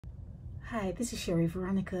Hi, this is Sherry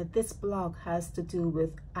Veronica. This blog has to do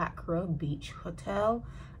with Accra Beach Hotel,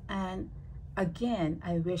 and again,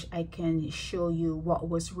 I wish I can show you what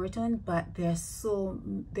was written, but there are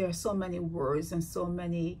so many words and so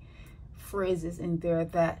many phrases in there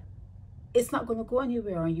that it's not going to go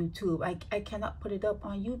anywhere on YouTube. I cannot put it up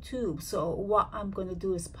on YouTube. So what I'm going to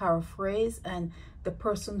do is paraphrase, and the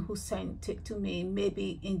person who sent it to me,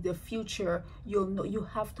 maybe in the future, you'll know you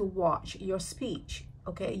have to watch your speech.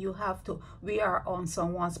 Okay, you have to. We are on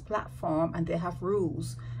someone's platform and they have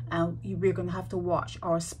rules, and we're going to have to watch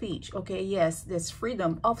our speech. Okay, yes, there's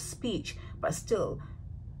freedom of speech, but still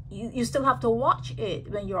you still have to watch it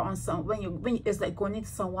when you're on when it's like going into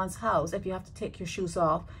someone's house. If you have to take your shoes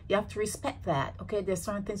off, you have to respect that. Okay, there's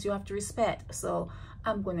certain things you have to respect. So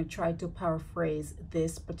I'm going to try to paraphrase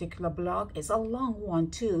this particular blog. It's a long one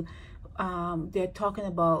too. They're talking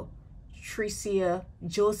about Tricia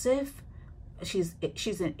Joseph. She's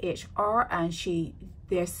in HR, and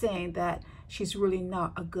they're saying that she's really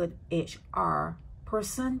not a good HR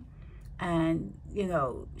person, and you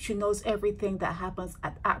know, she knows everything that happens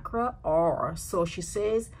at Accra, or so she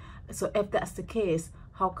says. So if that's the case,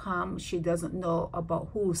 how come she doesn't know about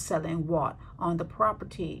who's selling what on the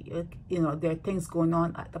property? You know, there are things going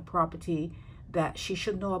on at the property that she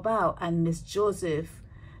should know about. And Miss Joseph,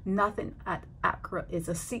 nothing at Accra is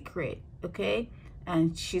a secret. Okay,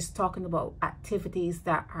 and she's talking about activities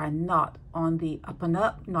that are not on the up and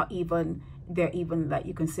up, not even, they're even, like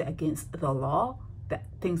you can say, against the law, that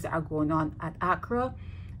things that are going on at Accra.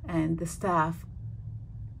 And the staff,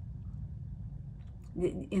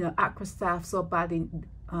 you know, Accra staff so badly,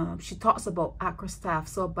 she talks about Accra staff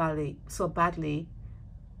so badly,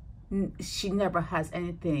 she never has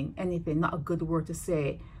anything, not a good word to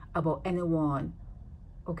say about anyone.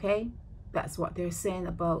 Okay, that's what they're saying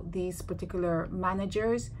about these particular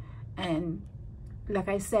managers. And like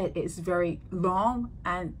I said, it's very long,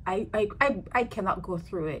 and I cannot go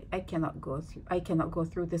through it. I cannot go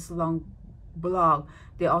through this long blog.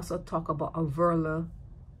 They also talk about Averla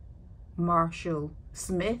Marshall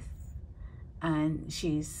Smith, and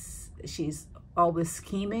she's always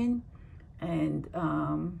scheming, and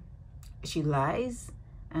she lies,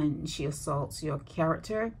 and she assaults your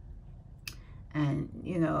character. And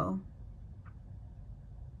you know,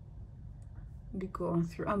 be going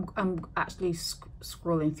through, I'm actually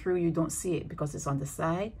scrolling through. You don't see it because it's on the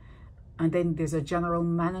side. And then there's a general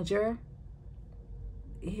manager.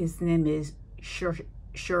 His name is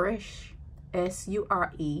Suresh,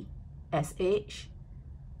 S-U-R-E-S-H.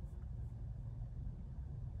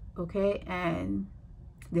 okay, and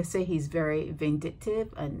they say he's very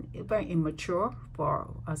vindictive and very immature.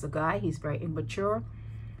 As a guy, he's very immature.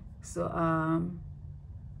 So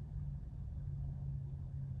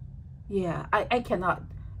yeah, I cannot,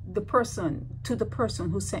 the person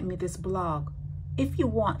who sent me this blog, if you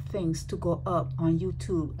want things to go up on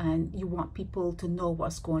YouTube and you want people to know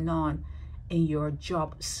what's going on in your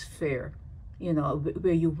job sphere, you know,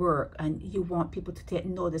 where you work, and you want people to take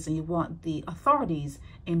notice, and you want the authorities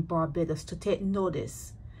in Barbados to take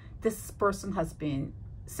notice, this person has been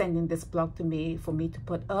sending this blog to me for me to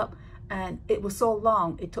put up, and it was so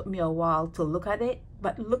long, it took me a while to look at it.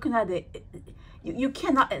 But looking at it, you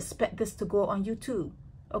cannot expect this to go on YouTube.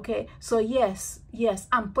 Okay, so yes,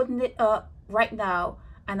 I'm putting it up right now,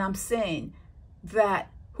 and I'm saying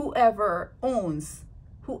that whoever owns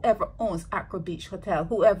Accra Beach Hotel,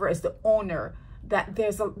 whoever is the owner, that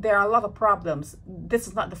there are a lot of problems. This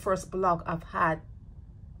is not the first blog I've had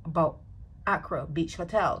about Accra Beach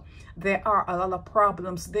Hotel. There are a lot of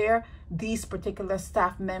problems there. These particular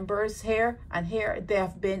staff members here and here, they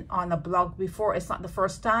have been on a blog before. It's not the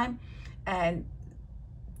first time. And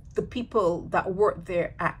the people that work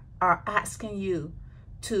there are asking you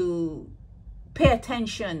to pay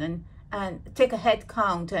attention and take a head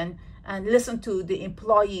count and listen to the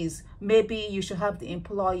employees. Maybe you should have the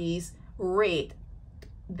employees rate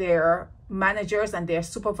their managers and their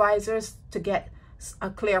supervisors to get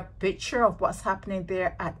a clear picture of what's happening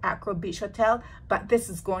there at Accra Beach Hotel. But this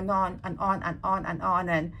is going on and on and on and on,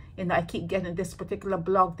 and you know, I keep getting this particular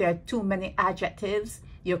blog. There are too many adjectives.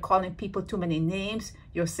 You're calling people too many names.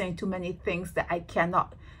 You're saying too many things that I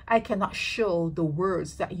cannot show the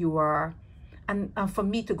words that you are, and for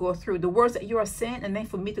me to go through the words that you are saying, and then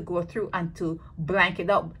for me to go through and to blank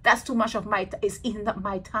it up. That's too much of it's eating up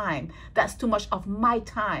my time. That's too much of my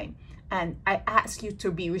time. And I ask you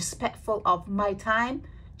to be respectful of my time,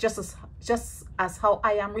 just as how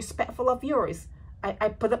I am respectful of yours. I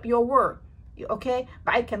put up your work, okay?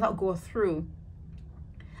 But I cannot go through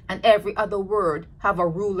and every other word have a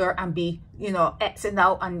ruler and be, you know, Xing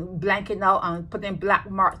out and blanking out and putting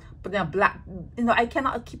black marks, putting a black, you know, I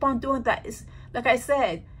cannot keep on doing that. It's like I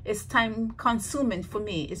said, it's time consuming for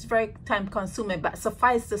me. It's very time consuming, but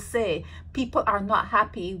suffice to say, people are not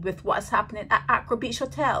happy with what's happening at Accra Beach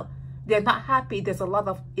Hotel. They're not happy. There's a lot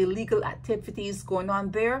of illegal activities going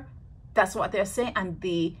on there. That's what they're saying. And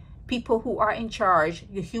the people who are in charge,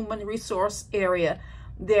 the human resource area,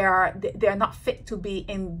 they're not fit to be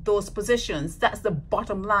in those positions. That's the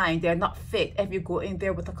bottom line. They're not fit. If you go in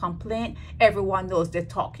there with a complaint, everyone knows. They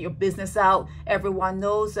talk your business out. Everyone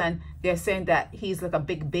knows, and they're saying that he's like a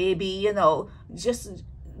big baby, you know. Just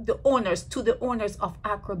the owners, to the owners of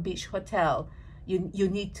Accra Beach Hotel, you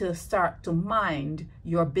need to start to mind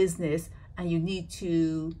your business, and you need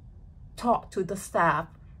to talk to the staff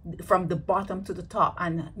from the bottom to the top,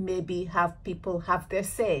 and maybe have people have their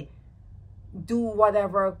say. Do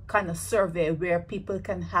whatever kind of survey where people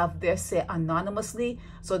can have their say anonymously,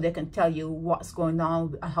 so they can tell you what's going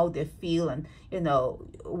on, how they feel, and you know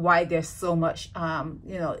why there's so much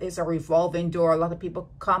you know, it's a revolving door. A lot of people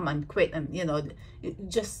come and quit, and you know,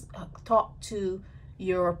 just talk to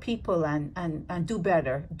your people and do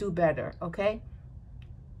better, okay?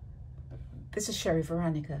 This is Sherry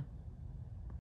Veronica.